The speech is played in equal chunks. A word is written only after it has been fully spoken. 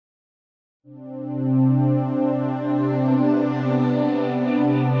Hello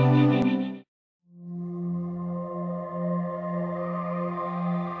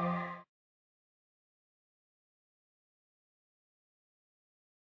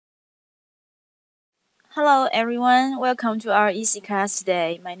everyone, welcome to our easy class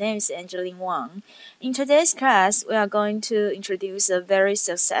today. My name is Angeline Wang. In today's class, we are going to introduce a very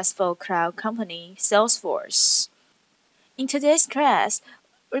successful cloud company, Salesforce. In today's class,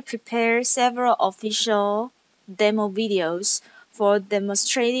 we prepare several official demo videos for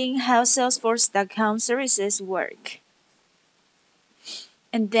demonstrating how Salesforce.com services work,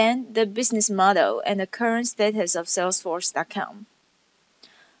 and then the business model and the current status of Salesforce.com.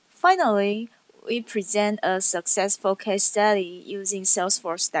 Finally, we present a successful case study using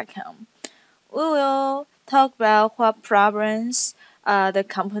Salesforce.com. We will talk about what problems the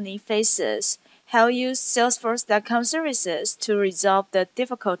company faces, how to use Salesforce.com services to resolve the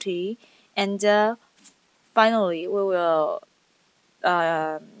difficulty, and finally, we will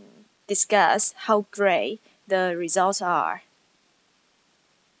discuss how great the results are.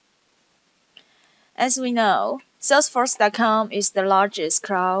 As we know, Salesforce.com is the largest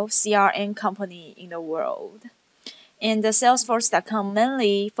cloud CRM company in the world, and the Salesforce.com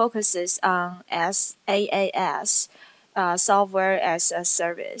mainly focuses on SaaS, software as a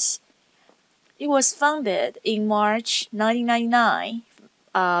service. It was founded in March 1999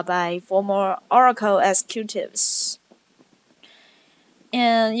 by former Oracle executives.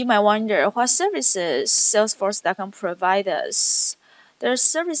 And you might wonder what services Salesforce.com provides us. The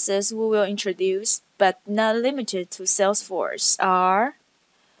services we will introduce, but not limited to Salesforce, are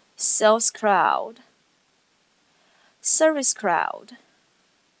Sales Cloud, Service Cloud,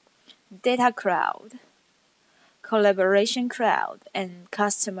 Data Cloud, Collaboration Cloud, and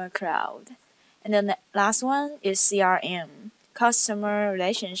Customer Cloud. And then the last one is CRM, Customer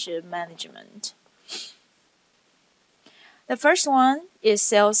Relationship Management. The first one is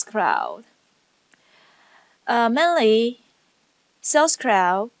Sales Cloud. Mainly, Sales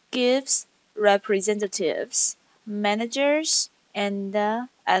Cloud gives representatives, managers, and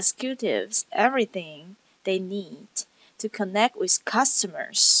executives everything they need to connect with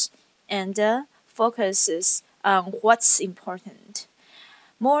customers and focuses on what's important,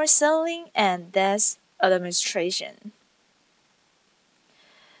 more selling and less administration.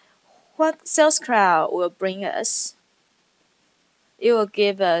 What Sales Cloud will bring us? It will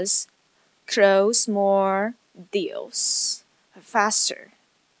give us close more deals faster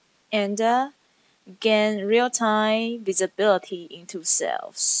and gain real-time visibility into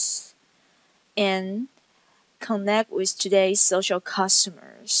sales and connect with today's social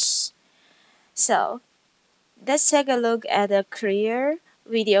customers. So let's take a look at a clear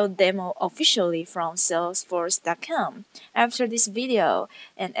video demo officially from Salesforce.com. After this video,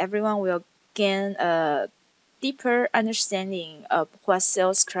 and everyone will gain a deeper understanding of what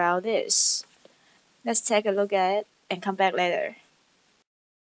Sales Cloud is. Let's take a look at it and come back later.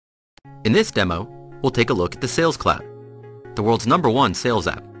 In this demo, we'll take a look at the Sales Cloud, the world's #1 sales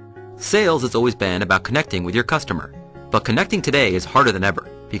app. Sales has always been about connecting with your customer, but connecting today is harder than ever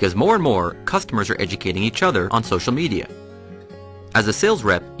because more and more customers are educating each other on social media. As a sales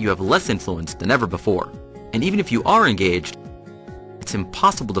rep, you have less influence than ever before, and even if you are engaged, it's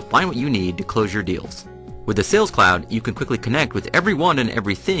impossible to find what you need to close your deals. With the Sales Cloud, you can quickly connect with everyone and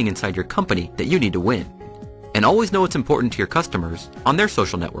everything inside your company that you need to win, and always know what's important to your customers on their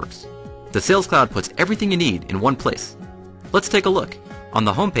social networks. The Sales Cloud puts everything you need in one place. Let's take a look. On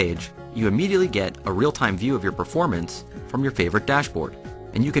the home page, you immediately get a real-time view of your performance from your favorite dashboard,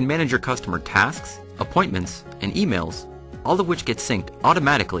 and you can manage your customer tasks, appointments, and emails, all of which get synced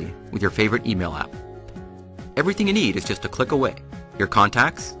automatically with your favorite email app. Everything you need is just a click away. Your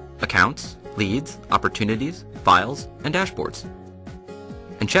contacts, accounts, leads, opportunities, files, and dashboards.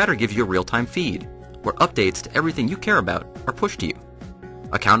 And Chatter gives you a real-time feed, where updates to everything you care about are pushed to you.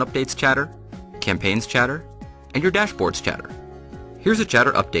 Account updates chatter, campaigns chatter, and your dashboards chatter. Here's a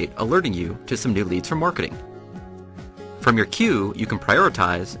Chatter update alerting you to some new leads from marketing. From your queue, you can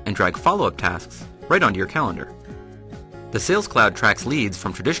prioritize and drag follow-up tasks right onto your calendar. The Sales Cloud tracks leads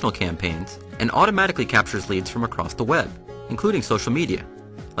from traditional campaigns and automatically captures leads from across the web, including social media,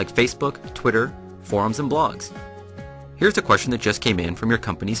 like Facebook, Twitter, forums, and blogs. Here's a question that just came in from your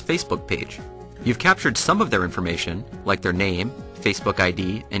company's Facebook page. You've captured some of their information, like their name, Facebook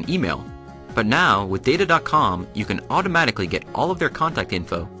ID, and email, but now with data.com, you can automatically get all of their contact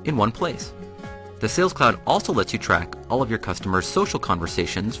info in one place. The Sales Cloud also lets you track all of your customers' social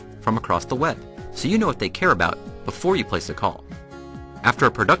conversations from across the web, so you know what they care about before you place a call. After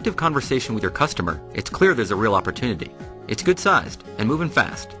a productive conversation with your customer, it's clear there's a real opportunity. It's good-sized and moving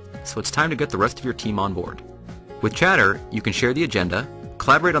fast, so it's time to get the rest of your team on board. With Chatter, you can share the agenda,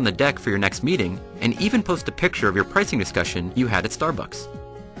 collaborate on the deck for your next meeting, and even post a picture of your pricing discussion you had at Starbucks.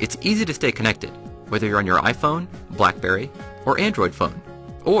 It's easy to stay connected, whether you're on your iPhone, BlackBerry, or Android phone,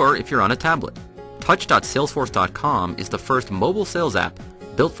 or if you're on a tablet. Touch.salesforce.com is the first mobile sales app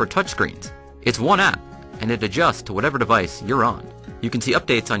built for touchscreens. It's one app, and it adjusts to whatever device you're on. You can see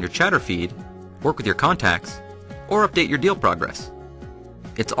updates on your Chatter feed, work with your contacts, or update your deal progress.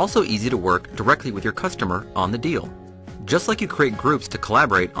 It's also easy to work directly with your customer on the deal. Just like you create groups to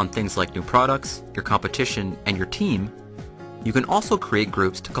collaborate on things like new products, your competition, and your team, you can also create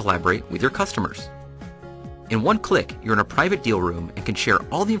groups to collaborate with your customers. In one click, you're in a private deal room and can share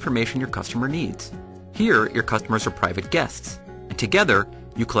all the information your customer needs. Here, your customers are private guests, and together,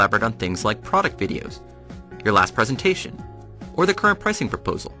 you collaborate on things like product videos, your last presentation, or the current pricing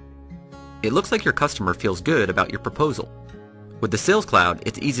proposal. It looks like your customer feels good about your proposal. With the Sales Cloud,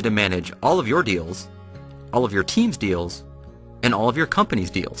 it's easy to manage all of your deals, all of your team's deals, and all of your company's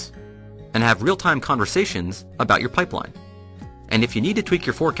deals, and have real-time conversations about your pipeline. And if you need to tweak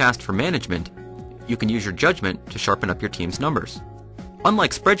your forecast for management, you can use your judgment to sharpen up your team's numbers.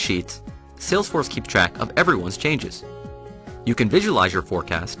 Unlike spreadsheets, Salesforce keeps track of everyone's changes. You can visualize your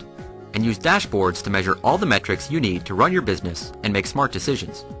forecast and use dashboards to measure all the metrics you need to run your business and make smart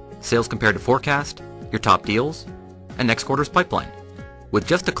decisions. Sales compared to forecast, your top deals, and next quarter's pipeline. With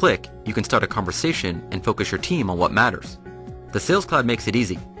just a click, you can start a conversation and focus your team on what matters. The Sales Cloud makes it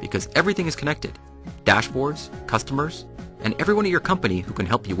easy because everything is connected. Dashboards, customers, and everyone at your company who can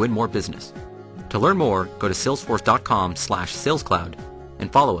help you win more business. To learn more, go to salesforce.com/salescloud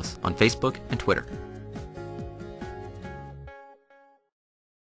and follow us on Facebook and Twitter.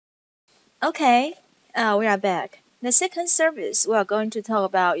 Okay, we are back. The second service we are going to talk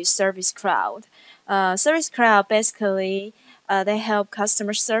about is Service Cloud. Service Cloud basically they help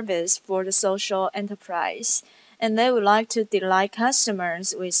customer service for the social enterprise, and they would like to delight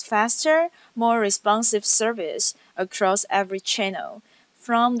customers with faster, more responsive service across every channel,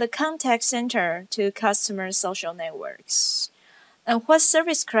 from the contact center to customer social networks. And what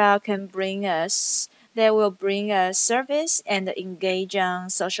Service Cloud can bring us, they will bring us service and engage on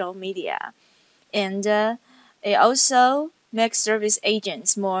social media. And it also makes service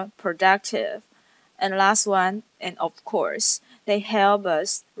agents more productive. And last one, and of course, they help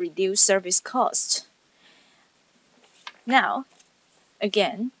us reduce service costs. Now,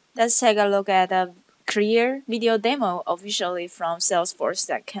 again, let's take a look at a clear video demo officially from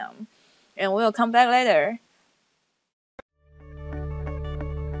Salesforce.com. And we'll come back later.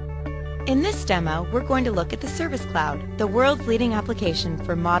 In this demo, we're going to look at the Service Cloud, the world's leading application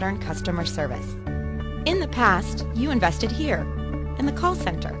for modern customer service. In the past, you invested here, in the call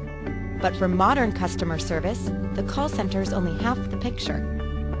center. But for modern customer service, the call center is only half the picture.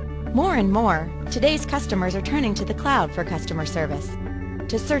 More and more, today's customers are turning to the cloud for customer service,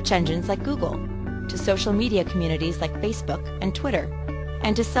 to search engines like Google, to social media communities like Facebook and Twitter,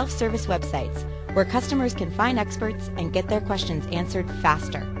 and to self-service websites where customers can find experts and get their questions answered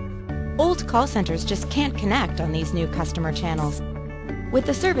faster. Old call centers just can't connect on these new customer channels. With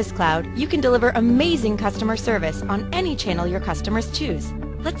the Service Cloud, you can deliver amazing customer service on any channel your customers choose.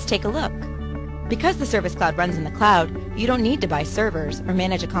 Let's take a look. Because the Service Cloud runs in the cloud, you don't need to buy servers or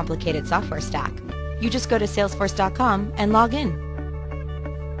manage a complicated software stack. You just go to salesforce.com and log in.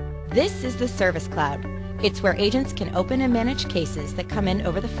 This is the Service Cloud. It's where agents can open and manage cases that come in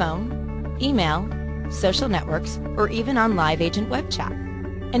over the phone, email, social networks, or even on live agent web chat.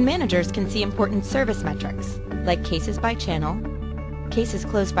 And managers can see important service metrics, like cases by channel, cases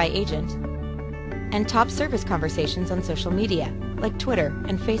closed by agent, and top service conversations on social media, like Twitter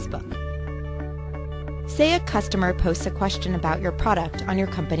and Facebook. Say a customer posts a question about your product on your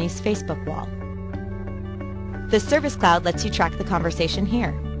company's Facebook wall. The Service Cloud lets you track the conversation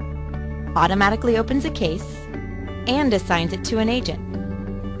here, automatically opens a case, and assigns it to an agent,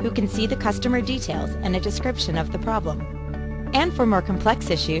 who can see the customer details and a description of the problem. And for more complex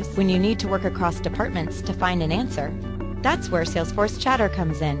issues, when you need to work across departments to find an answer, that's where Salesforce Chatter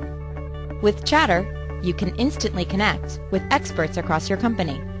comes in. With Chatter, you can instantly connect with experts across your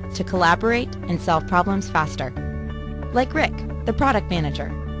company to collaborate and solve problems faster. Like Rick, the product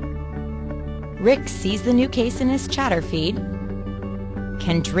manager. Rick sees the new case in his Chatter feed,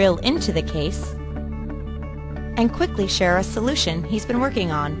 can drill into the case, and quickly share a solution he's been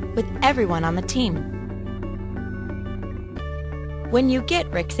working on with everyone on the team. When you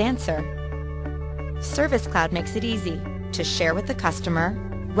get Rick's answer, Service Cloud makes it easy to share with the customer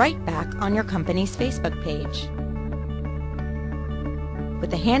right back on your company's Facebook page,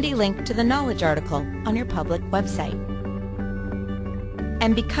 with a handy link to the knowledge article on your public website.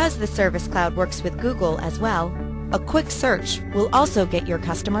 And because the Service Cloud works with Google as well, a quick search will also get your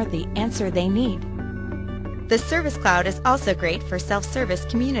customer the answer they need. The Service Cloud is also great for self-service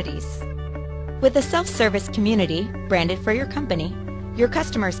communities. With a self-service community branded for your company, your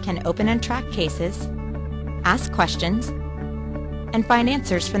customers can open and track cases, ask questions, and find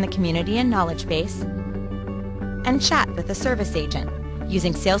answers from the community and knowledge base, and chat with a service agent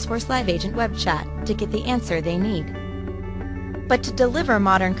using Salesforce Live Agent Web Chat to get the answer they need. But to deliver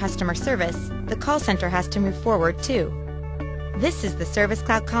modern customer service, the call center has to move forward too. This is the Service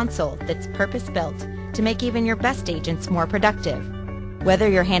Cloud console that's purpose-built to make even your best agents more productive, whether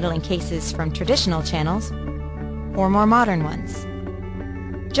you're handling cases from traditional channels or more modern ones.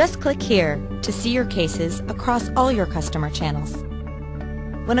 Just click here to see your cases across all your customer channels.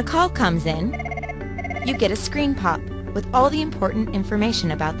 When a call comes in, you get a screen pop with all the important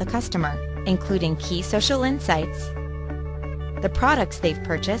information about the customer, including key social insights, the products they've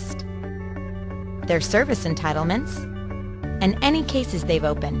purchased, their service entitlements, and any cases they've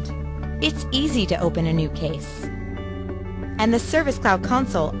opened. It's easy to open a new case. And the Service Cloud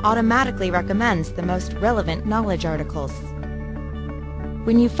console automatically recommends the most relevant knowledge articles.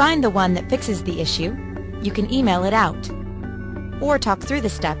 When you find the one that fixes the issue, you can email it out or talk through the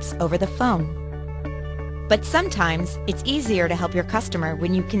steps over the phone. But sometimes it's easier to help your customer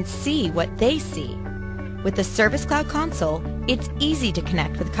when you can see what they see. With the Service Cloud console, it's easy to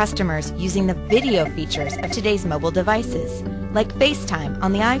connect with customers using the video features of today's mobile devices, like FaceTime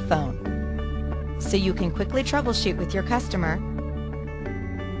on the iPhone. So you can quickly troubleshoot with your customer,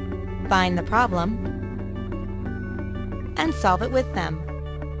 find the problem, and solve it with them.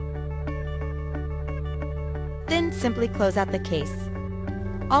 Then simply close out the case,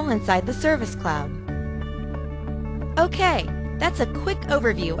 all inside the Service Cloud. Okay, that's a quick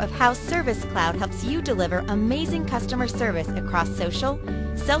overview of how Service Cloud helps you deliver amazing customer service across social,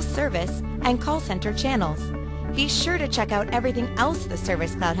 self-service, and call center channels. Be sure to check out everything else the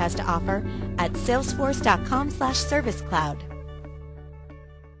Service Cloud has to offer at salesforce.com/servicecloud.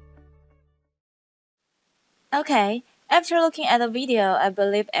 Okay, after looking at the video, I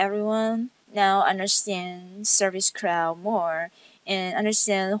believe everyone now understands Service Cloud more and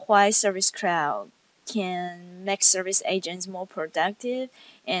understand why Service Cloud can make service agents more productive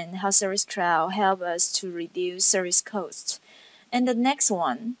and how Service Cloud help us to reduce service costs. And the next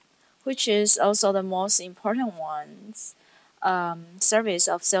one, which is also the most important one, service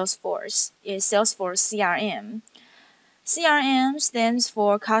of Salesforce, is Salesforce CRM. CRM stands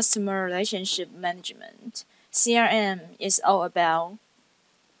for Customer Relationship Management. CRM is all about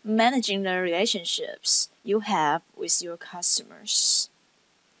managing the relationships you have with your customers.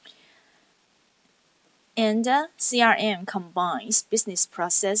 And CRM combines business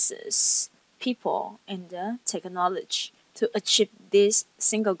processes, people, and technology to achieve this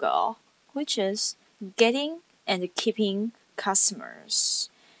single goal, which is getting and keeping customers.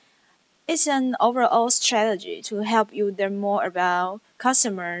 It's an overall strategy to help you learn more about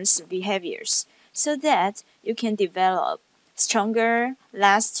customers' behaviors so that you can develop stronger,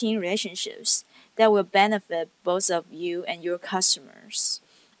 lasting relationships that will benefit both of you and your customers.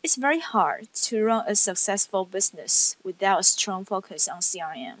 It's very hard to run a successful business without a strong focus on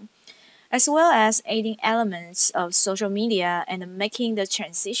CRM, as well as adding elements of social media and making the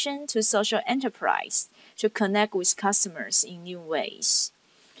transition to social enterprise to connect with customers in new ways.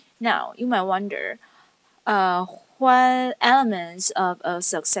 Now, you might wonder, what elements of a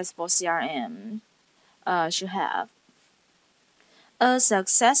successful CRM should have? A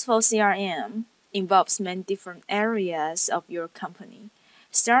successful CRM involves many different areas of your company,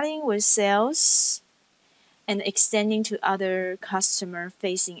 starting with sales and extending to other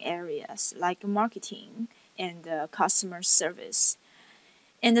customer-facing areas like marketing and customer service.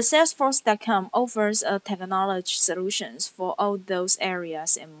 And the Salesforce.com offers technology solutions for all those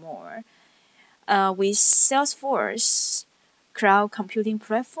areas and more. With Salesforce cloud computing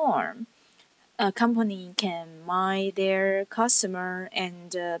platform, a company can mine their customer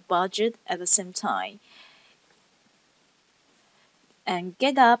and budget at the same time and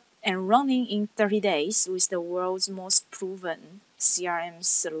get up and running in 30 days with the world's most proven CRM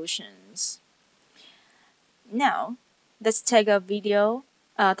solutions. Now, let's take a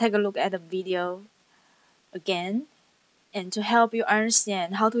look at the video again, and to help you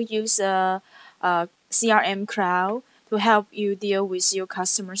understand how to use a CRM cloud to help you deal with your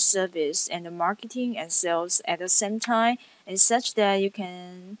customer service and the marketing and sales at the same time, and such that you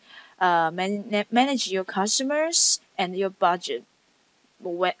can manage your customers and your budget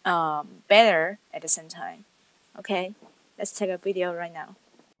better at the same time. Okay, let's take a video right now.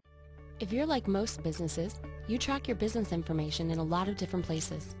 If you're like most businesses, you track your business information in a lot of different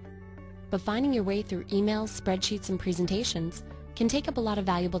places. But finding your way through emails, spreadsheets, and presentations can take up a lot of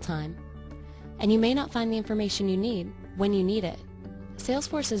valuable time. And you may not find the information you need when you need it.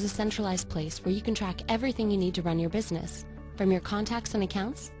 Salesforce is a centralized place where you can track everything you need to run your business, from your contacts and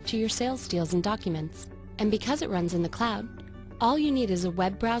accounts to your sales deals and documents. And because it runs in the cloud, all you need is a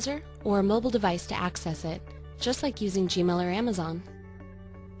web browser or a mobile device to access it, just like using Gmail or Amazon.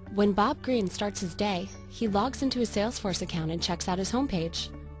 When Bob Green starts his day, he logs into his Salesforce account and checks out his homepage.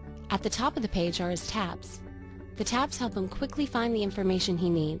 At the top of the page are his tabs. The tabs help him quickly find the information he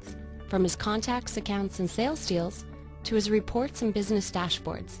needs, from his contacts, accounts, and sales deals to his reports and business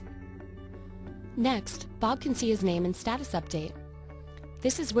dashboards. Next, Bob can see his name and status update.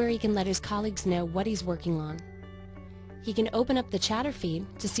 This is where he can let his colleagues know what he's working on. He can open up the chatter feed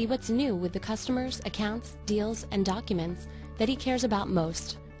to see what's new with the customers, accounts, deals, and documents that he cares about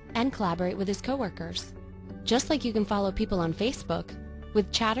most, and collaborate with his coworkers. Just like you can follow people on Facebook, with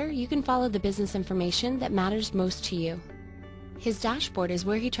Chatter you can follow the business information that matters most to you. His dashboard is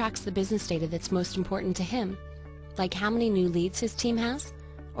where he tracks the business data that's most important to him, like how many new leads his team has,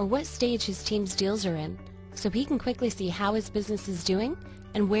 or what stage his team's deals are in, so he can quickly see how his business is doing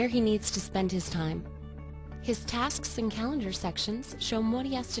and where he needs to spend his time. His tasks and calendar sections show him what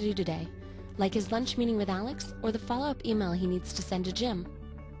he has to do today, like his lunch meeting with Alex or the follow-up email he needs to send to Jim.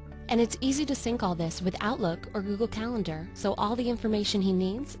 And it's easy to sync all this with Outlook or Google Calendar, so all the information he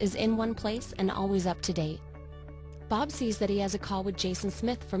needs is in one place and always up to date. Bob sees that he has a call with Jason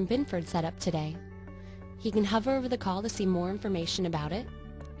Smith from Binford set up today. He can hover over the call to see more information about it,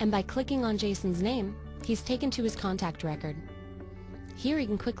 and by clicking on Jason's name, he's taken to his contact record. Here he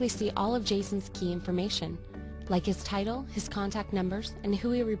can quickly see all of Jason's key information, like his title, his contact numbers, and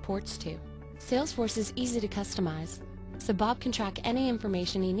who he reports to. Salesforce is easy to customize, so Bob can track any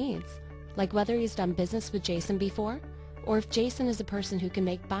information he needs, like whether he's done business with Jason before, or if Jason is a person who can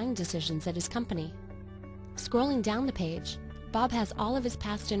make buying decisions at his company. Scrolling down the page, Bob has all of his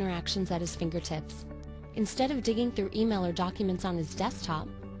past interactions at his fingertips. Instead of digging through email or documents on his desktop,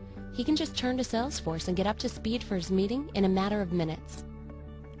 he can just turn to Salesforce and get up to speed for his meeting in a matter of minutes.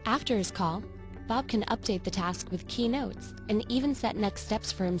 After his call, Bob can update the task with key notes and even set next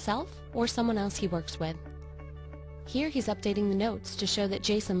steps for himself or someone else he works with. Here he's updating the notes to show that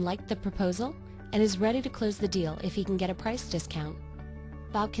Jason liked the proposal and is ready to close the deal if he can get a price discount.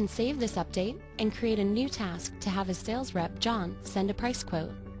 Bob can save this update and create a new task to have his sales rep, John, send a price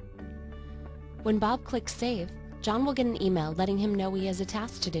quote. When Bob clicks Save, John will get an email letting him know he has a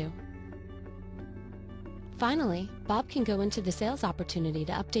task to do. Finally, Bob can go into the sales opportunity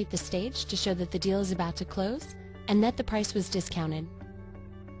to update the stage to show that the deal is about to close and that the price was discounted.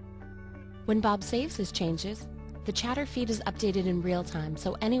 When Bob saves his changes, the chatter feed is updated in real time,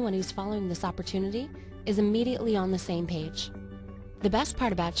 so anyone who's following this opportunity is immediately on the same page. The best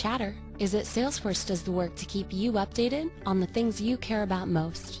part about Chatter is that Salesforce does the work to keep you updated on the things you care about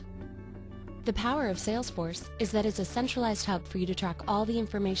most. The power of Salesforce is that it's a centralized hub for you to track all the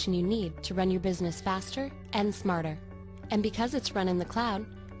information you need to run your business faster and smarter. And because it's run in the cloud,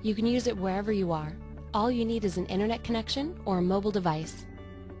 you can use it wherever you are. All you need is an internet connection or a mobile device.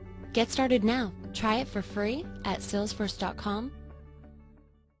 Get started now. Try it for free at salesforce.com.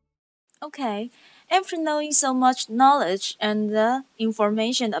 Okay, after knowing so much knowledge and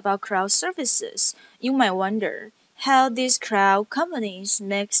information about cloud services, you might wonder how these cloud companies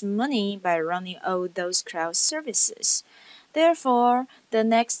make money by running all those cloud services. Therefore, the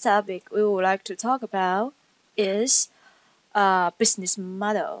next topic we would like to talk about is business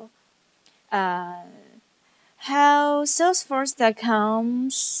model. How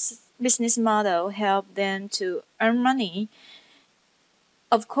Salesforce.com's business model help them to earn money.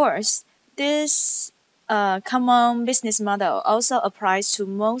 Of course, this common business model also applies to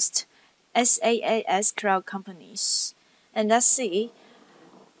most SaaS cloud companies. And let's see,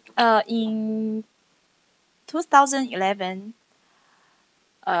 in 2011,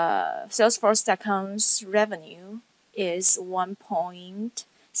 Salesforce.com's revenue is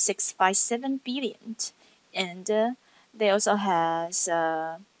 1.657 billion, and they also has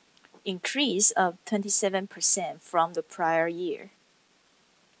increase of 27% from the prior year.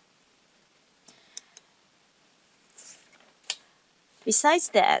 Besides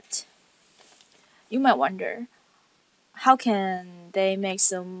that, you might wonder, how can they make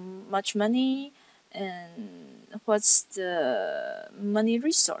so much money, and what's the money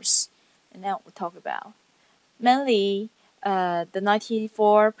resource? And now we'll talk about. Mainly, the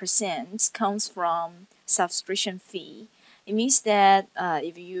 94% comes from subscription fee. It means that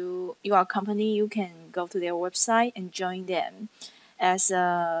if you are a company, you can go to their website and join them. as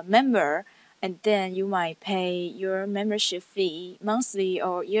a member, and then you might pay your membership fee monthly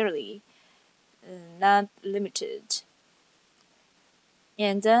or yearly, not limited.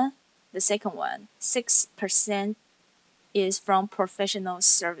 And the second one, 6% is from professional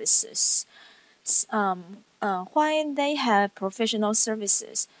services. Why they have professional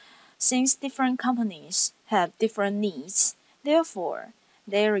services? Since different companies have different needs, therefore,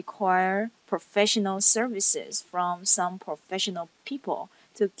 they require professional services from some professional people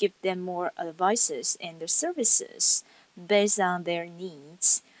to give them more advices and services based on their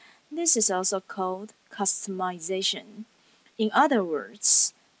needs. This is also called customization. In other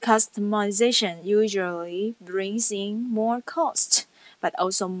words, customization usually brings in more cost, but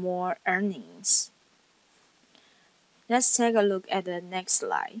also more earnings. Let's take a look at the next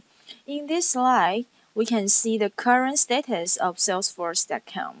slide. In this slide, we can see the current status of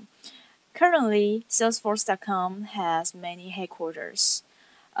Salesforce.com. Currently, Salesforce.com has many headquarters.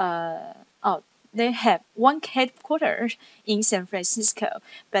 They have one headquarters in San Francisco,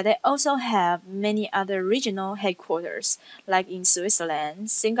 but they also have many other regional headquarters, like in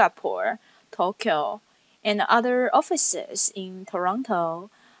Switzerland, Singapore, Tokyo, and other offices in Toronto,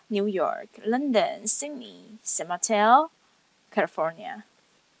 New York, London, Sydney, San Mateo, California.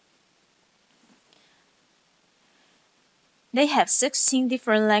 They have 16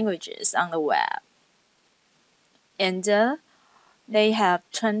 different languages on the web, and they have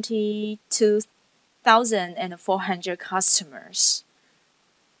 22,400 customers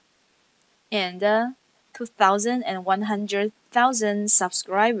and 2,100,000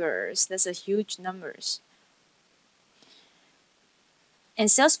 subscribers. That's a huge numbers. And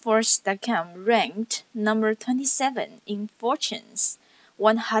Salesforce.com ranked number 27 in Fortune's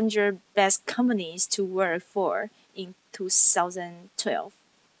 100 best companies to work for in 2012.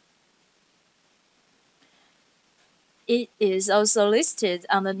 It is also listed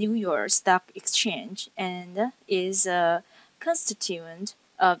on the New York Stock Exchange and is a constituent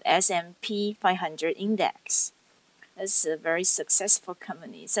of S&P 500 index. It's a very successful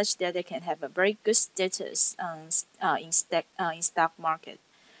company, such that they can have a very good status in stock market.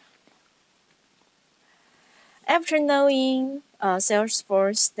 After knowing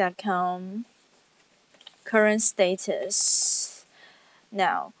Salesforce.com current status,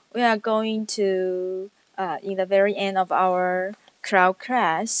 now we are going to, in the very end of our cloud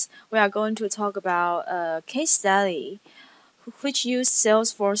class, we are going to talk about a case study which used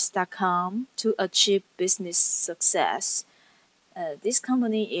Salesforce.com to achieve business success. This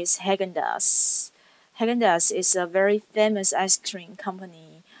company is Haagen-Dazs. Haagen-Dazs is a very famous ice cream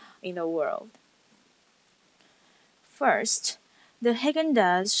company in the world. First, the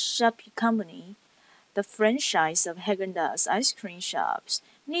Haagen-Dazs shopping company, the franchise of Haagen-Dazs ice cream shops,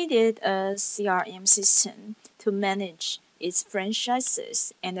 needed a CRM system to manage its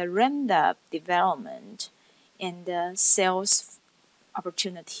franchises and ramp up development and sales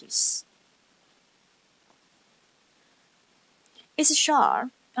opportunities. Its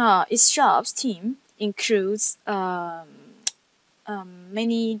shops team includes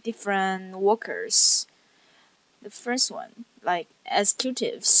many different workers. The first one, like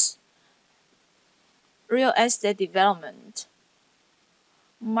executives, real estate development,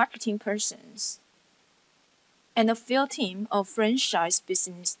 marketing persons, and a field team of franchise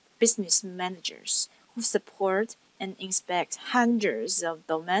business managers who support and inspect hundreds of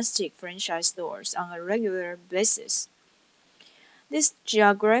domestic franchise stores on a regular basis. This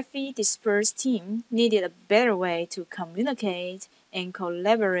geography dispersed team needed a better way to communicate and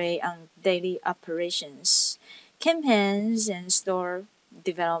collaborate on daily operations, campaigns, and store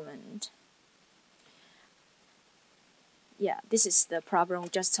development. Yeah, this is the problem we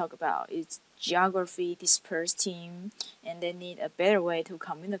just talked about. It's geography dispersed team, and they need a better way to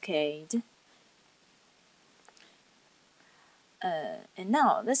communicate. And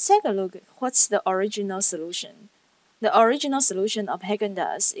now let's take a look at what's the original solution. The original solution of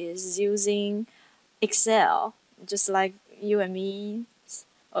Haagen-Dazs is using Excel, just like you and me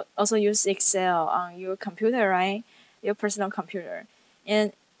also use Excel on your computer, right? Your personal computer.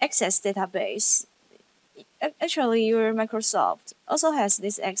 And Access database. Actually, your Microsoft also has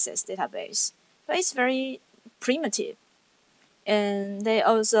this Access database, but it's very primitive. And they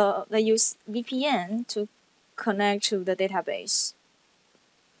use VPN to connect to the database.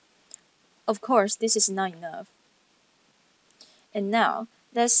 Of course, this is not enough. And now,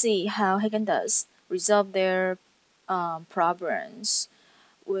 let's see how Haagen-Dazs resolve their problems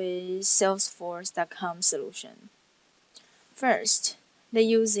with Salesforce.com solution. First, they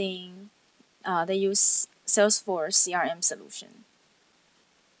use Salesforce CRM solution.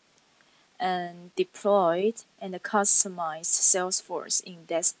 and deployed and customized Salesforce in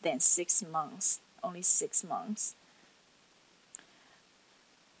less than 6 months, only 6 months.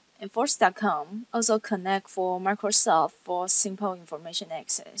 And Force.com also connect for Microsoft for simple information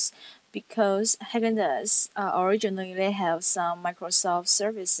access because Haagen-Dazs originally they have some Microsoft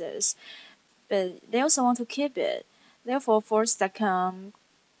services, but they also want to keep it. Therefore, Force.com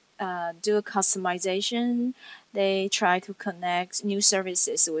do customization. They try to connect new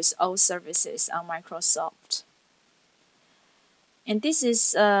services with old services on Microsoft. And this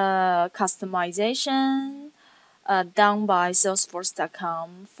is customization done by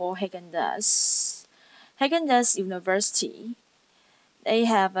Salesforce.com for Haagen-Dazs. Haagen-Dazs University, they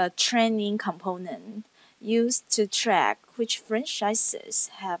have a training component used to track which franchises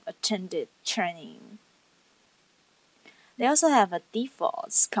have attended training. They also have a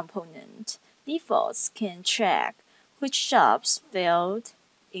defaults component. Defaults can track which shops failed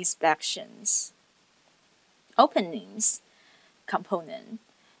inspections. Openings component.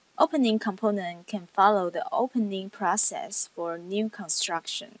 Opening component can follow the opening process for new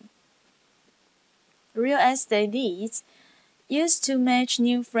construction. Real estate leads used to match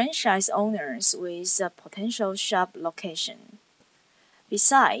new franchise owners with a potential shop location.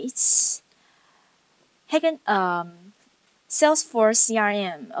 Besides, Salesforce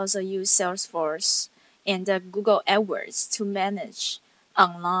CRM also use Salesforce and Google AdWords to manage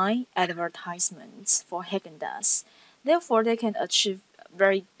online advertisements for Haagen-Dazs. Therefore, they can achieve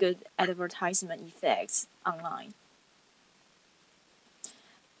very good advertisement effects online.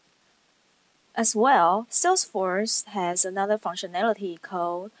 As well, Salesforce has another functionality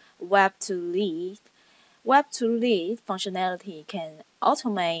called Web to Lead. Web to Lead functionality can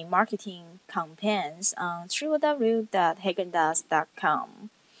automate marketing campaigns on www.haagendazs.com.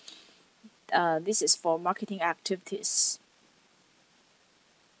 This is for marketing activities.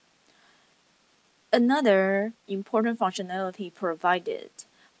 Another important functionality provided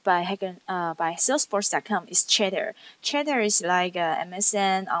by Salesforce.com is Chatter. Chatter is like a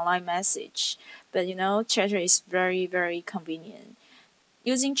MSN online message, but Chatter is very, very convenient.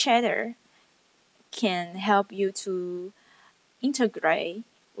 Using Chatter can help you to integrate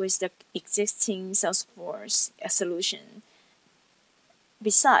with the existing Salesforce solution.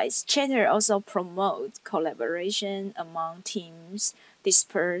 Besides, Chatter also promotes collaboration among teams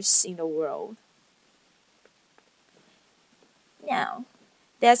dispersed in the world. Now,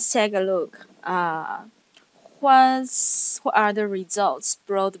 let's take a look. What are the results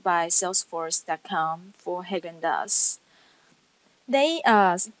brought by Salesforce.com for Haagen-Dazs?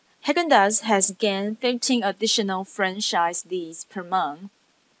 Haagen-Dazs has gained 15 additional franchise leads per month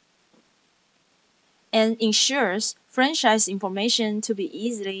and ensures franchise information to be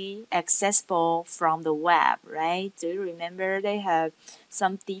easily accessible from the web, right? Do you remember they have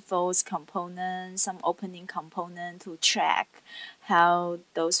some defaults component, some opening component to track how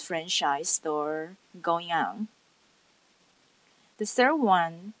those franchise store going on? The third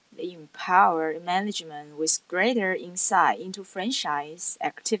one, they empower management with greater insight into franchise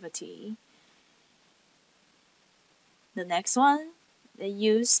activity. The next one, they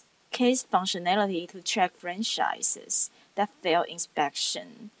use case functionality to track franchises that fail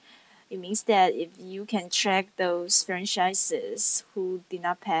inspection. It means that if you can track those franchises who did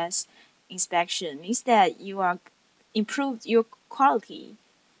not pass inspection, it means that you are improved your quality.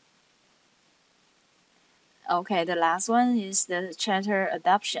 Okay, the last one is the Chatter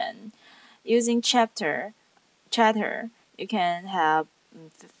adoption. Using Chatter, you can have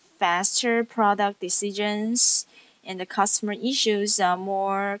faster product decisions, and the customer issues are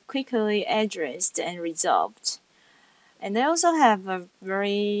more quickly addressed and resolved. And they also have a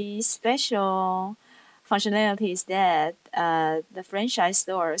very special functionalities that the franchise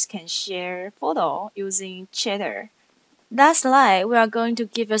stores can share photo using Chatter. Last slide, we are going to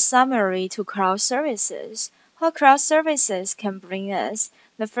give a summary to cloud services. What cloud services can bring us?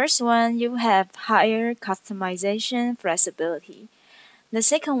 The first one, you have higher customization flexibility. The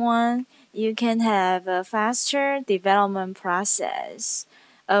second one, you can have a faster development process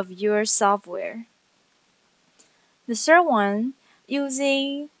of your software. The third one,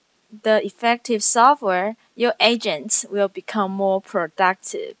 using the effective software, your agents will become more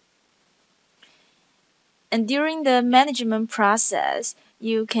productive. And during the management process,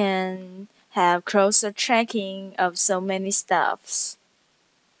 you can have closer tracking of so many stuffs.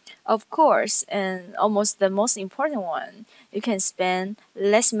 Of course, and almost the most important one, you can spend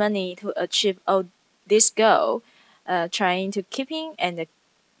less money to achieve all this goal, trying to keeping and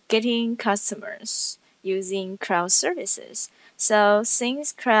getting customers using cloud services. So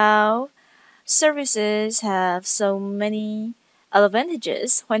since cloud services have so many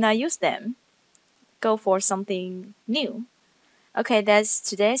advantages when I use them. Go for something new. Okay, that's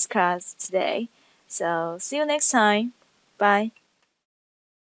today's class today. So see you next time. Bye.